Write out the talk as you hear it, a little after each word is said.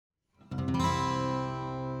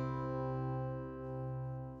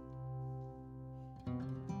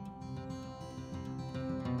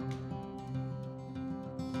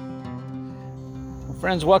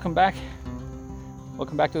Friends, welcome back.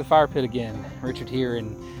 Welcome back to the Fire Pit again. Richard here,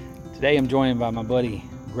 and today I'm joined by my buddy,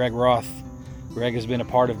 Greg Roth. Greg has been a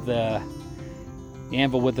part of the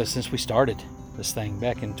Anvil with us since we started this thing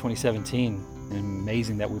back in 2017. And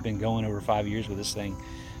amazing that we've been going over 5 years with this thing,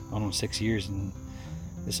 going on 6 years, and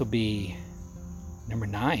this will be number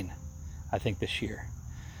 9, I think, this year,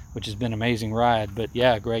 which has been an amazing ride. But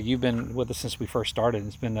yeah, Greg, you've been with us since we first started.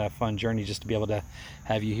 It's been a fun journey just to be able to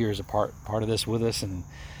have you here as a part of this with us. And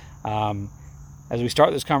as we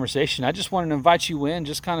start this conversation, I just wanted to invite you in,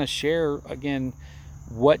 just kind of share again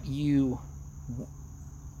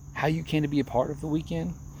how you came to be a part of the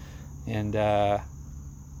weekend, and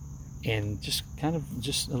just kind of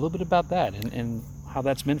just a little bit about that and how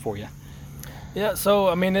that's been for you. Yeah, so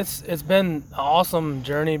I mean, it's been an awesome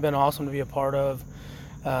journey, been awesome to be a part of.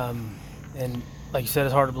 And like you said,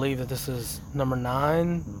 it's hard to believe that this is number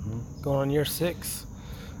 9, going on year 6.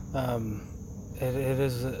 It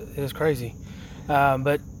is crazy.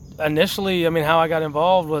 But initially, I mean, how I got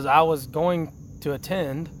involved was I was going to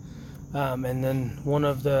attend, and then one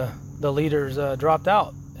of the leaders dropped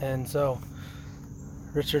out. And so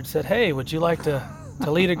Richard said, "Hey, would you like to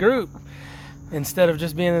lead a group instead of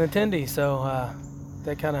just being an attendee?" So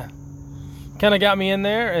that kind of got me in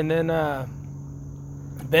there, and then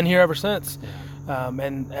been here ever since.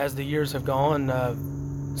 And as the years have gone,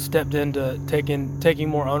 stepped into taking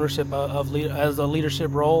more ownership as a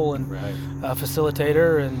leadership role and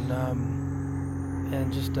facilitator,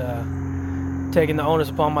 and just taking the onus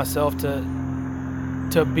upon myself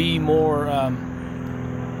to be more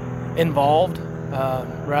involved,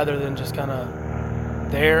 rather than just kind of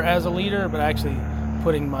there as a leader, but actually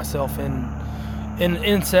putting myself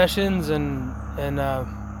in sessions and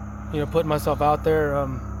putting myself out there,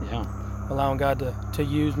 allowing God to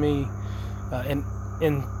use me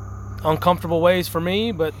in uncomfortable ways for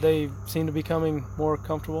me, but they seem to be becoming more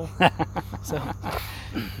comfortable. So,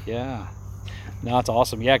 yeah, no, it's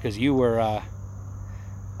awesome. Yeah, because you were.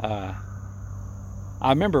 I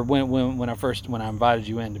remember when I invited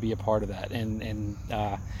you in to be a part of that and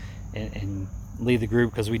lead the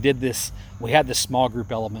group, because we had this small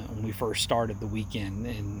group element when we first started the weekend,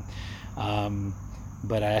 and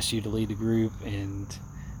but I asked you to lead the group, and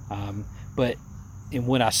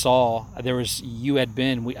when I saw I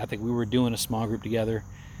think we were doing a small group together,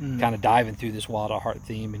 kind of diving through this Wild at Heart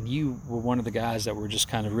theme, and you were one of the guys that were just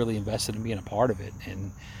kind of really invested in being a part of it.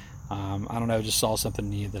 And I don't know, just saw something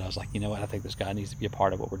in you that I was like, you know what, I think this guy needs to be a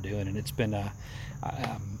part of what we're doing. And it's been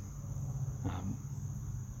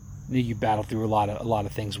you battled through a lot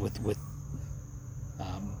of things with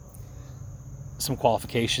some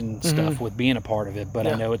qualification stuff with being a part of it, but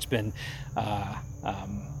I know it's been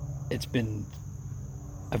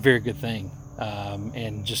a very good thing,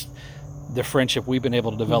 and just the friendship we've been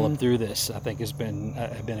able to develop through this, I think, has been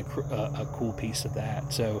a cool piece of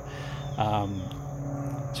that. So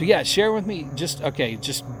yeah, share with me just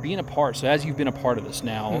being a part. So as you've been a part of this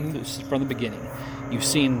now from the beginning, you've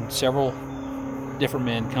seen several different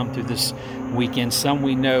men come through this weekend. Some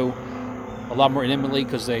we know a lot more intimately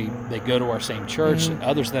because they go to our same church, and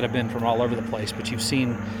others that have been from all over the place, but you've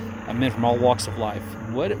seen men from all walks of life.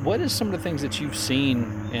 What is some of the things that you've seen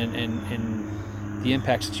and the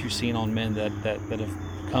impacts that you've seen on men that have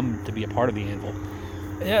come to be a part of the Anvil?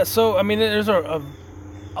 Yeah, so I mean, there's a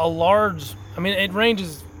large, I mean, it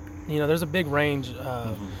ranges, there's a big range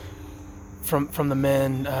from the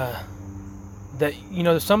men that,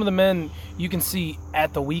 some of the men you can see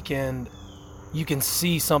at the weekend, you can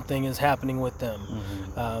see something is happening with them,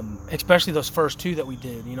 especially those first 2 that we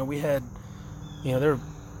did. We had, there were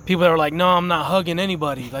people that were like, "No, I'm not hugging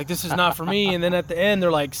anybody. Like, this is not for me." And then at the end, they're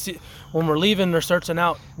like, when we're leaving, they're searching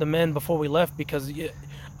out the men before we left, because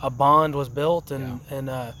a bond was built, and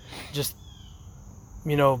just,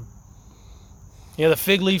 the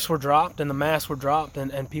fig leaves were dropped and the masks were dropped,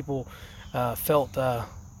 and people felt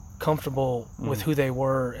comfortable with who they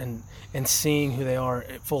were and seeing who they are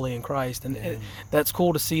fully in Christ. And that's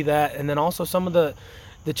cool to see that. And then also some of the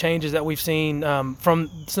changes that we've seen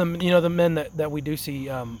from some, the men that we do see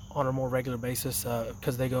on a more regular basis,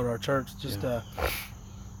 because they go to our church. Just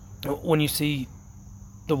when you see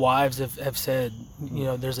the wives have said,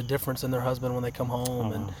 there's a difference in their husband when they come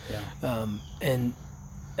home, and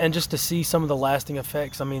just to see some of the lasting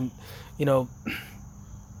effects. I mean,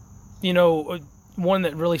 one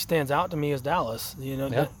that really stands out to me is Dallas.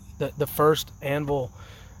 The first Anvil,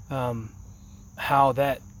 how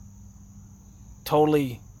that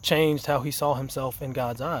totally changed how he saw himself in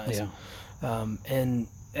God's eyes. And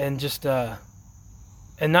just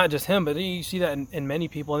and not just him, but you see that in many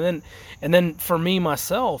people. And then for me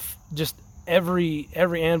myself, just every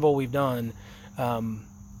Anvil we've done,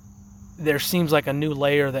 there seems like a new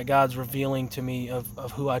layer that God's revealing to me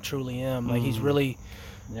of who I truly am. Like he's really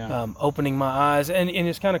opening my eyes. And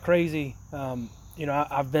it's kind of crazy.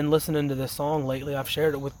 I've been listening to this song lately. I've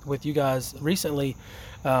shared it with you guys recently,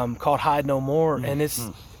 called Hide No More. And it's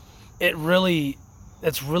really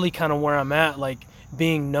kind of where I'm at, like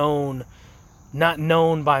being known, not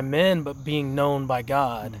known by men, but being known by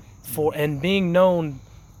God and being known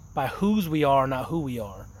by whose we are, not who we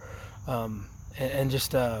are. I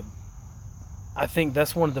think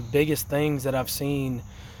that's one of the biggest things that I've seen,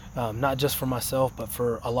 not just for myself, but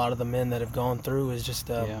for a lot of the men that have gone through, is just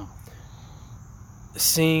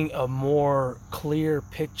seeing a more clear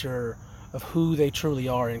picture of who they truly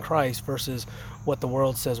are in Christ versus what the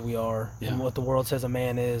world says we are and what the world says a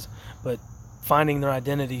man is, but finding their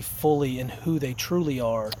identity fully in who they truly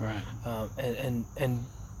are, and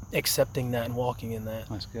accepting that and walking in that.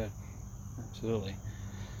 That's good. Absolutely.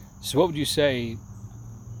 So what would you say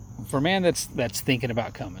for a man that's thinking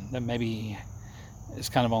about coming, that maybe is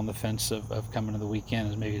kind of on the fence of coming to the weekend,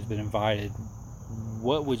 as maybe has been invited,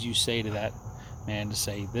 what would you say to that man to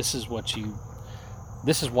say, this is why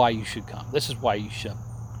you should come, this is why you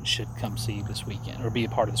should come see this weekend or be a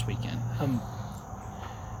part of this weekend?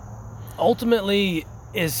 Ultimately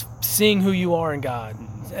is seeing who you are in God,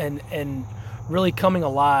 and really coming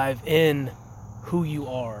alive in who you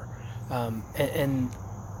are,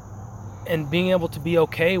 and being able to be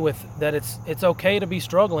okay with that. It's okay to be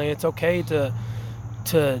struggling. It's okay to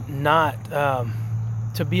not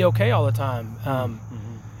to be okay all the time.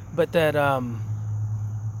 But that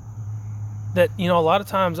a lot of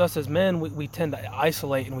times us as men, we tend to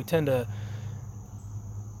isolate, and we tend to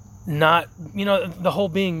not, the whole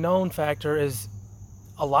being known factor is,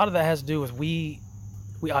 a lot of that has to do with we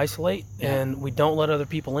isolate and we don't let other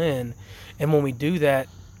people in, and when we do that,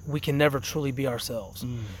 we can never truly be ourselves.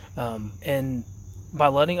 And by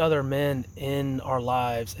letting other men in our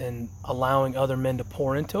lives and allowing other men to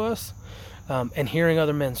pour into us, and hearing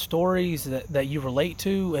other men's stories that you relate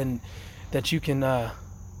to, and that you can,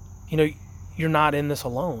 you're not in this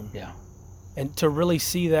alone. And to really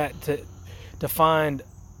see that, to find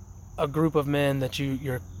a group of men that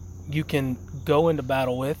you can go into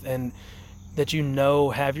battle with, and that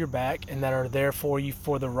have your back, and that are there for you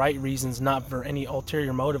for the right reasons, not for any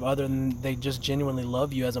ulterior motive other than they just genuinely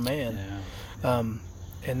love you as a man.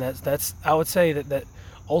 And that's I would say that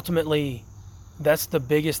ultimately that's the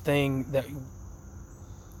biggest thing, that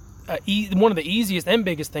one of the easiest and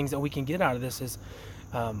biggest things that we can get out of this is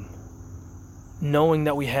knowing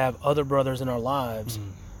that we have other brothers in our lives.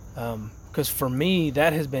 Because for me,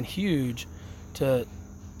 that has been huge,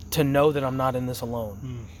 to know that I'm not in this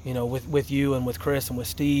alone. With you and with Chris and with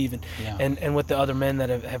Steve and with the other men that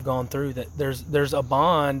have gone through, that there's a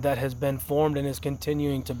bond that has been formed and is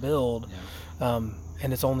continuing to build, and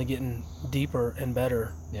it's only getting deeper and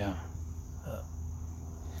better.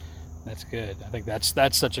 That's good. I think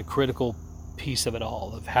that's such a critical piece of it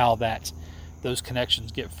all, of how those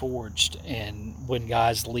connections get forged, and when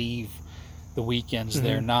guys leave the weekends,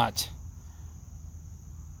 they're not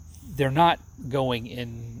going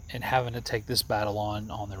in and having to take this battle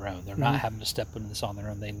on their own. They're not having to step into this on their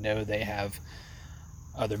own. They know they have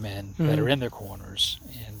other men that are in their corners,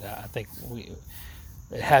 and I think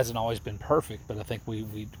it hasn't always been perfect, but I think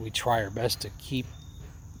we try our best to keep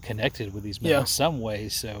connected with these men in some way,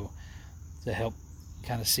 so to help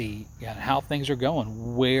kind of see how things are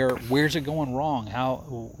going, where's it going wrong, how,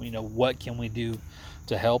 what can we do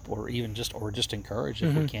to help, or even just encourage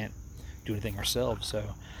if we can't do anything ourselves. So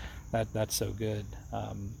that's so good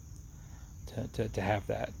to have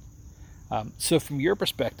that. So from your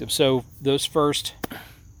perspective, so those first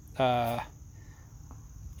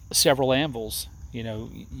several anvils,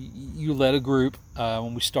 you led a group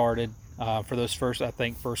when we started for those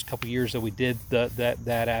first couple years that we did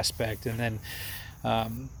that aspect, and then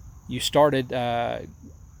you started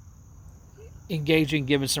engaging,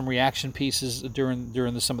 giving some reaction pieces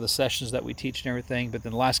during some of the sessions that we teach and everything. But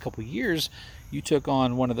then the last couple of years, you took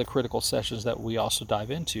on one of the critical sessions that we also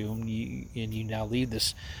dive into, and you now lead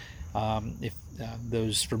this. If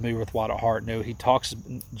those familiar with Wild at Heart know,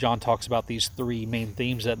 John talks about these three main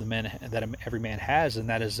themes that every man has, and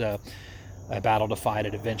that is a battle to fight,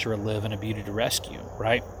 an adventure to live, and a beauty to rescue,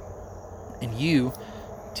 right? And you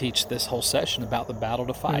teach this whole session about the battle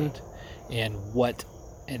to fight, and what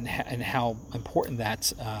and how important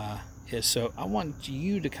that is. So I want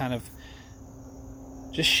you to kind of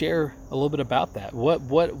just share a little bit about that.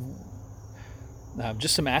 What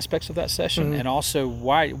just some aspects of that session, and also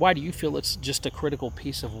why do you feel it's just a critical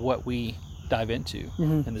piece of what we dive into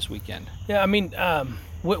in this weekend? Yeah, I mean,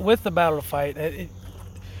 with the battle to fight,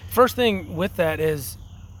 first thing with that is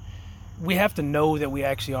we have to know that we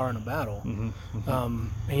actually are in a battle.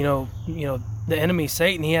 The enemy,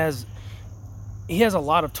 Satan, he has a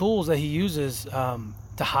lot of tools that he uses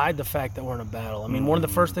to hide the fact that we're in a battle. I mean, one of the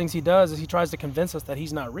first things he does is he tries to convince us that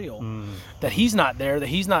he's not real, that he's not there, that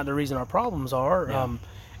he's not the reason our problems are. Yeah.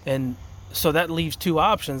 And so that leaves two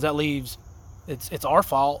options. That leaves it's our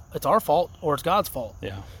fault, or it's God's fault.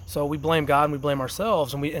 Yeah. So we blame God and we blame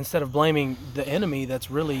ourselves, and we, instead of blaming the enemy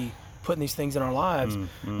that's really putting these things in our lives.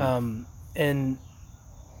 And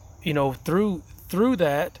through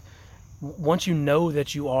that, once you know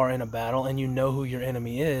that you are in a battle and you know who your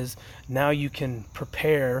enemy is, now you can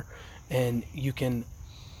prepare and you can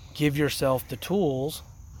give yourself the tools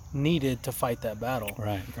needed to fight that battle.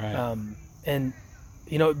 Right. And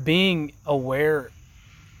being aware,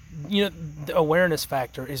 the awareness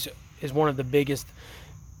factor is one of the biggest,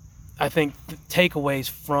 I think, takeaways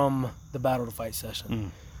from the Battle to Fight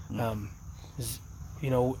session.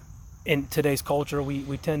 In today's culture,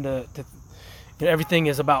 we tend to everything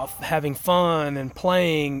is about having fun and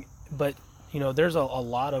playing, but there's a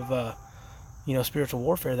lot of spiritual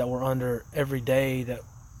warfare that we're under every day that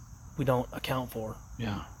we don't account for.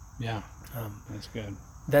 Yeah. That's good.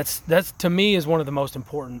 That's to me is one of the most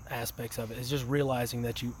important aspects of it, is just realizing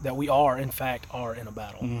that we are in fact in a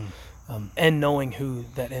battle, and knowing who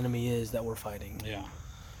that enemy is that we're fighting. Yeah,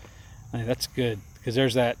 I think that's good, because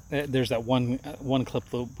there's that one clip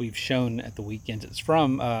that we've shown at the weekends. It's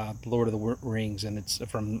from The Lord of the Rings, and it's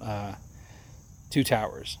from Two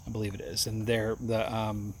Towers, I believe it is, and they're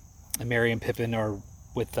Merry and Pippin are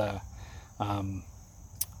with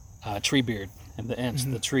Treebeard and the Ents,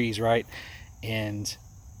 the trees, right, and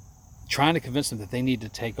trying to convince them that they need to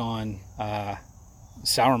take on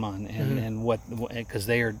Sauron and what, because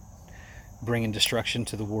they are bringing destruction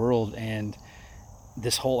to the world. And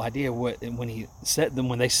this whole idea,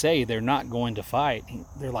 when they say they're not going to fight,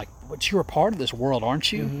 they're like, but you're a part of this world,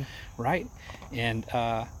 aren't you? Right? And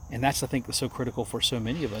that's, I think, so critical for so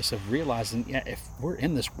many of us, of realizing, if we're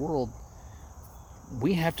in this world,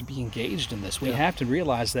 we have to be engaged in this. We have to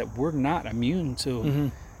realize that we're not immune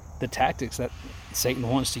to the tactics that Satan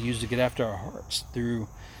wants to use to get after our hearts through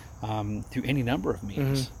any number of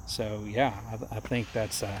means. So I think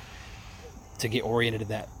that's to get oriented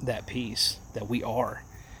to that piece, that we are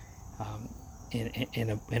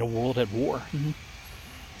in a world at war.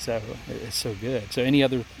 So it's so good. So any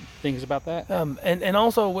other things about that? And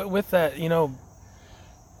also with that,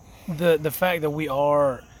 the fact that we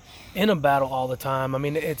are in a battle all the time. I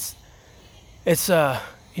mean, it's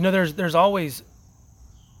there's always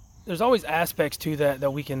aspects to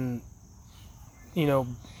that we can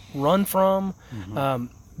run from.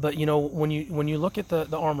 But when you look at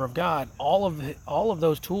the armor of God, all of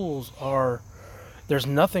those tools there's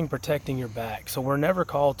nothing protecting your back. So we're never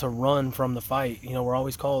called to run from the fight. We're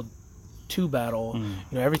always called to battle.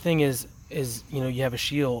 Everything is you have a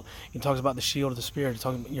shield. It talks about the shield of the Spirit. It's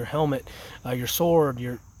talking about your helmet, your sword,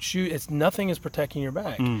 your shoe. Nothing is protecting your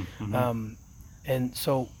back. And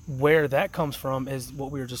so where that comes from is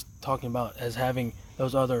what we were just talking about, as having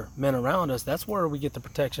those other men around us. That's where we get the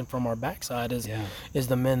protection from our backside, is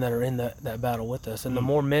the men that are in that battle with us. And the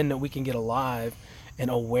more men that we can get alive and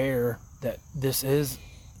aware that this is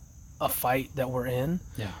a fight that we're in,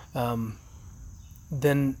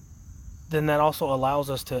 then that also allows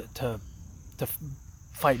us to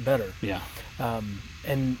fight better.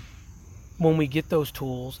 And when we get those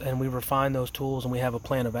tools and we refine those tools and we have a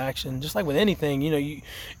plan of action, just like with anything,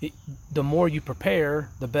 the more you prepare,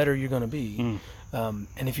 the better you're going to be. And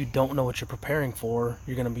if you don't know what you're preparing for,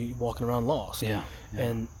 you're going to be walking around lost.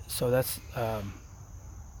 And so that's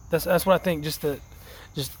what I think. Just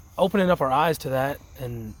opening up our eyes to that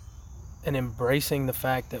and embracing the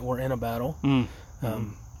fact that we're in a battle.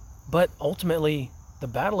 But ultimately, the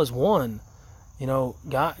battle is won.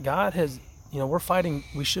 God has. We're fighting.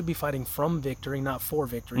 We should be fighting from victory, not for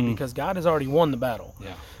victory, because God has already won the battle.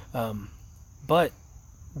 But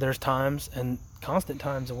there's times, and constant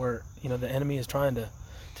times, where the enemy is trying to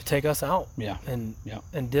take us out, and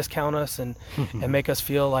discount us, and make us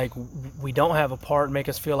feel like we don't have a part, make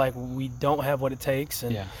us feel like we don't have what it takes,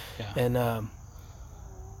 and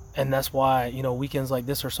that's why weekends like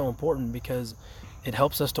this are so important, because it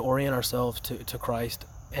helps us to orient ourselves to Christ.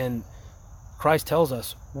 And Christ tells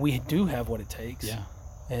us we do have what it takes,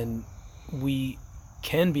 and we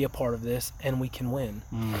can be a part of this, and we can win.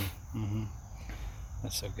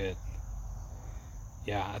 That's so good.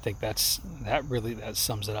 I think that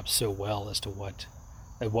sums it up so well as to what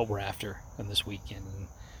we're after in this weekend. And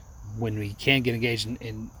when we can get engaged,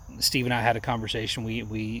 and Steve and I had a conversation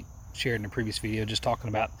we shared in a previous video, just talking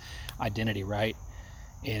about identity, right?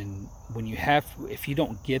 And when if you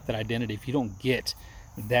don't get that identity, if you don't get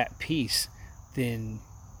that piece, then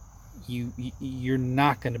you're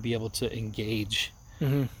not going to be able to engage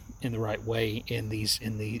Mm-hmm. in the right way in these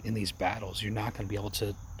battles. You're not going to be able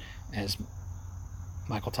to, as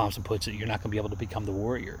Michael Thompson puts it, you're not going to be able to become the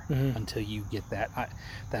warrior Mm-hmm. until you get that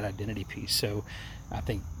identity piece. So I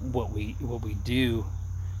think what we do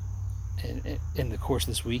in the course of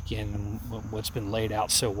this weekend, and what's been laid out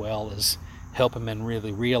so well, is helping men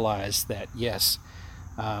really realize that yes,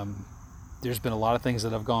 there's been a lot of things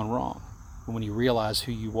that have gone wrong. But when you realize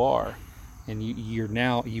who you are, and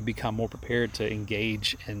you become more prepared to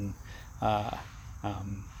engage in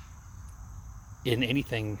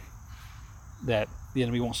anything that the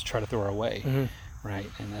enemy wants to try to throw our way, Mm-hmm. right?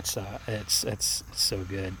 And that's it's so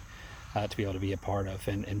good to be able to be a part of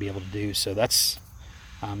and be able to do. So that's,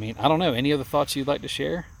 I mean, I don't know. Any other thoughts you'd like to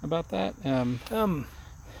share about that? I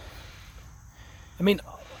mean,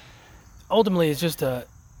 ultimately, it's just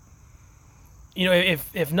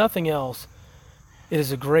if nothing else, it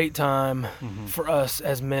is a great time for us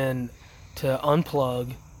as men to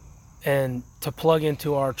unplug and to plug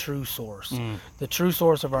into our true source, the true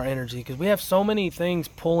source of our energy, because we have so many things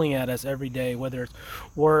pulling at us every day, whether it's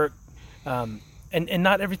work, and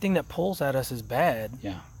not everything that pulls at us is bad.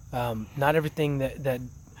 Yeah. Not everything that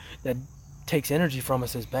takes energy from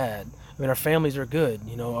us is bad. I mean, our families are good.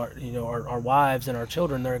 Our wives and our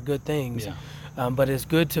children, they're good things. Yeah. But it's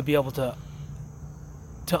good to be able to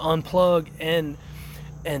unplug and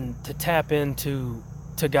to tap into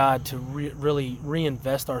God, to really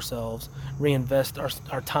reinvest ourselves, reinvest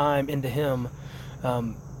our time into Him,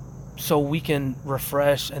 so we can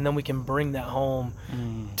refresh, and then we can bring that home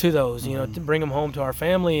to those, to bring them home to our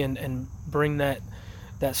family, and bring that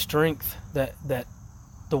strength that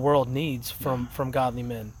the world needs from godly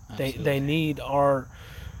men. They need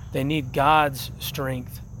God's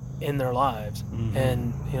strength in their lives.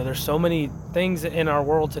 And there's so many things in our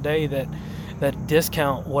world today that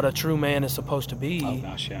discount what a true man is supposed to be. Oh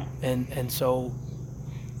gosh, yeah. And so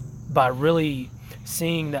by really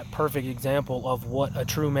seeing that perfect example of what a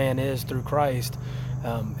true man is through Christ,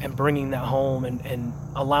 and bringing that home and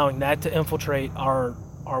allowing that to infiltrate our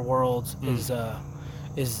worlds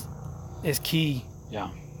is key.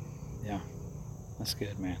 Yeah. That's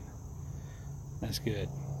good, man. That's good.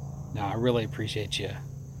 No, I really appreciate you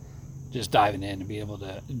just diving in and be able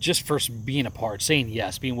to, just first being a part, saying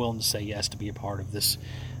yes, being willing to say yes to be a part of this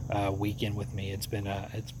weekend with me. It's been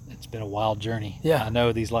a wild journey. Yeah. I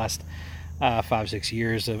know these last 5-6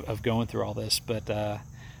 years of going through all this, but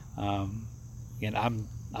again, I'm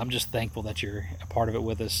just thankful that you're a part of it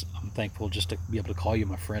with us. I'm thankful just to be able to call you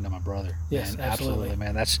my friend and my brother. Yes, and absolutely,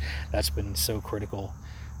 man. That's been so critical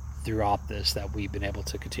throughout this, that we've been able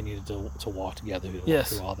to continue to walk together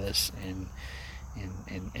through all this and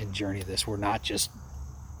journey this. We're not just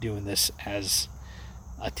doing this as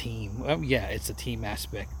a team. Well, yeah, it's a team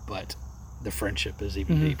aspect, but the friendship is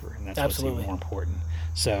even deeper, and that's what's even more important.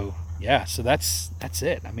 So yeah, so that's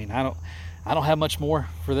it. I mean, I don't have much more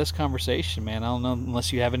for this conversation, man. I don't know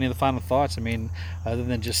unless you have any of the final thoughts. I mean, other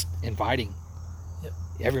than just inviting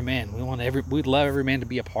every man. We'd love every man to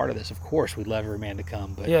be a part of this. Of course, we'd love every man to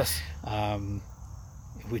come, but yes,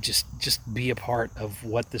 we just be a part of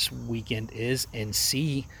what this weekend is and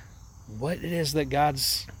see what it is that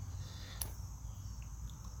God's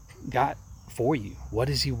got for you. What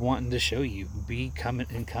is He wanting to show you?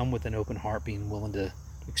 Come with an open heart, being willing to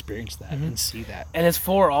experience that and see that. And it's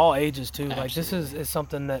for all ages too. Absolutely. Like, this is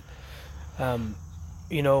something that,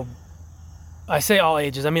 I say all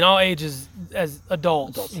ages. I mean all ages as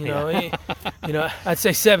adults. I'd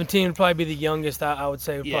say 17 would probably be the youngest. I would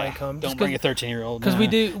say would probably come. Don't bring a 13-year-old. Because we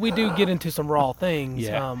do get into some raw things.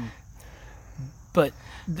 Yeah. But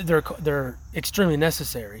they're extremely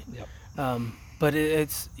necessary. Yep. But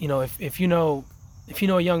it's if you know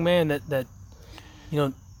a young man that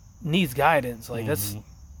needs guidance, like that's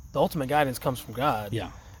the ultimate guidance comes from God.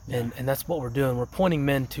 Yeah. And that's what we're doing. We're pointing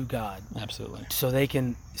men to God. Absolutely. So they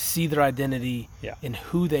can see their identity in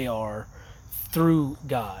who they are through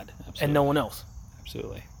God. Absolutely. And no one else.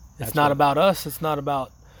 Absolutely. It's not about us. It's not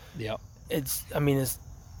about. Yep. It's the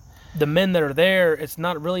men that are there. It's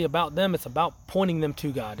not really about them. It's about pointing them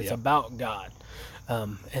to God. It's about God.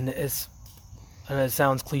 And it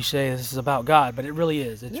sounds cliche. This is about God, but it really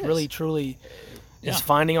is. It's really truly. It's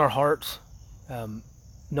finding our hearts,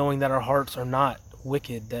 knowing that our hearts are not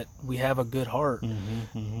wicked, that we have a good heart,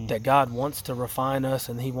 that God wants to refine us,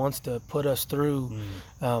 and He wants to put us through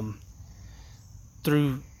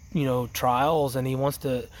trials, and He wants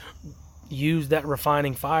to use that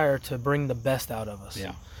refining fire to bring the best out of us.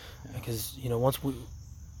 Yeah. Because once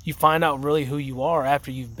you find out really who you are after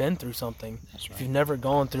you've been through something. That's right. If you've never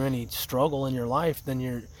gone through any struggle in your life, then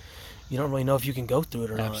you don't really know if you can go through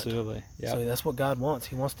it or not. Absolutely. Yeah. So that's what God wants.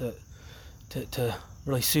 He wants to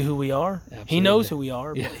really see who we are. Absolutely. He knows who we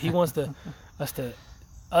are, but Yeah. He wants us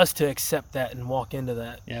to accept that and walk into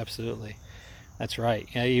that. Yeah, absolutely. That's right.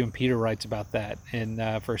 Yeah, even Peter writes about that in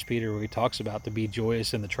 1 Peter, where he talks about to be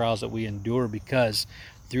joyous in the trials that we endure, because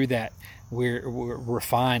through that we're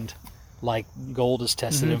refined like gold is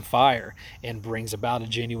tested in fire, and brings about a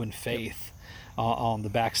genuine faith on the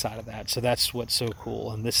backside of that. So that's what's so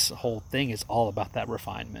cool. And this whole thing is all about that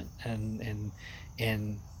refinement, and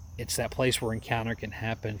it's that place where encounter can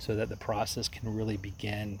happen, so that the process can really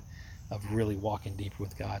begin of really walking deeper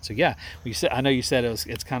with God. So yeah, I know you said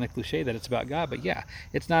it's kind of cliche that it's about God, but yeah,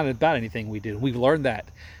 it's not about anything we do. We've learned that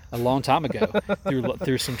a long time ago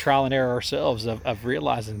through some trial and error ourselves of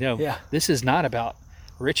realizing, this is not about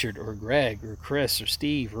Richard or Greg or Chris or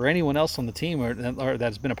Steve or anyone else on the team or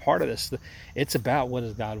that's been a part of this. It's about what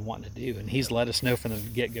is God wanting to do, and He's let us know from the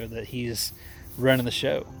get-go that He's running the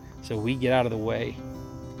show. So we get out of the way,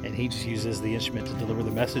 and He just uses the instrument to deliver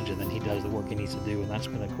the message, and then He does the work He needs to do, and that's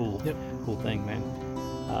been a cool thing, man.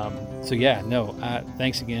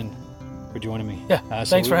 Thanks again for joining me. Yeah,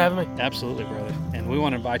 thanks for having me. Absolutely, brother. And we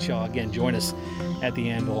want to invite y'all again, join us at the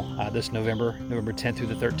Anvil this November 10th through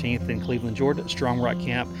the 13th in Cleveland, Georgia, Strong Rock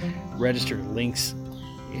Camp. Register. Links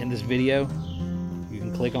in this video. You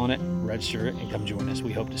can click on it, register it, and come join us.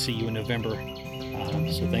 We hope to see you in November.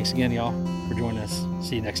 So thanks again, y'all, for joining us.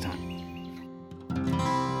 See you next time.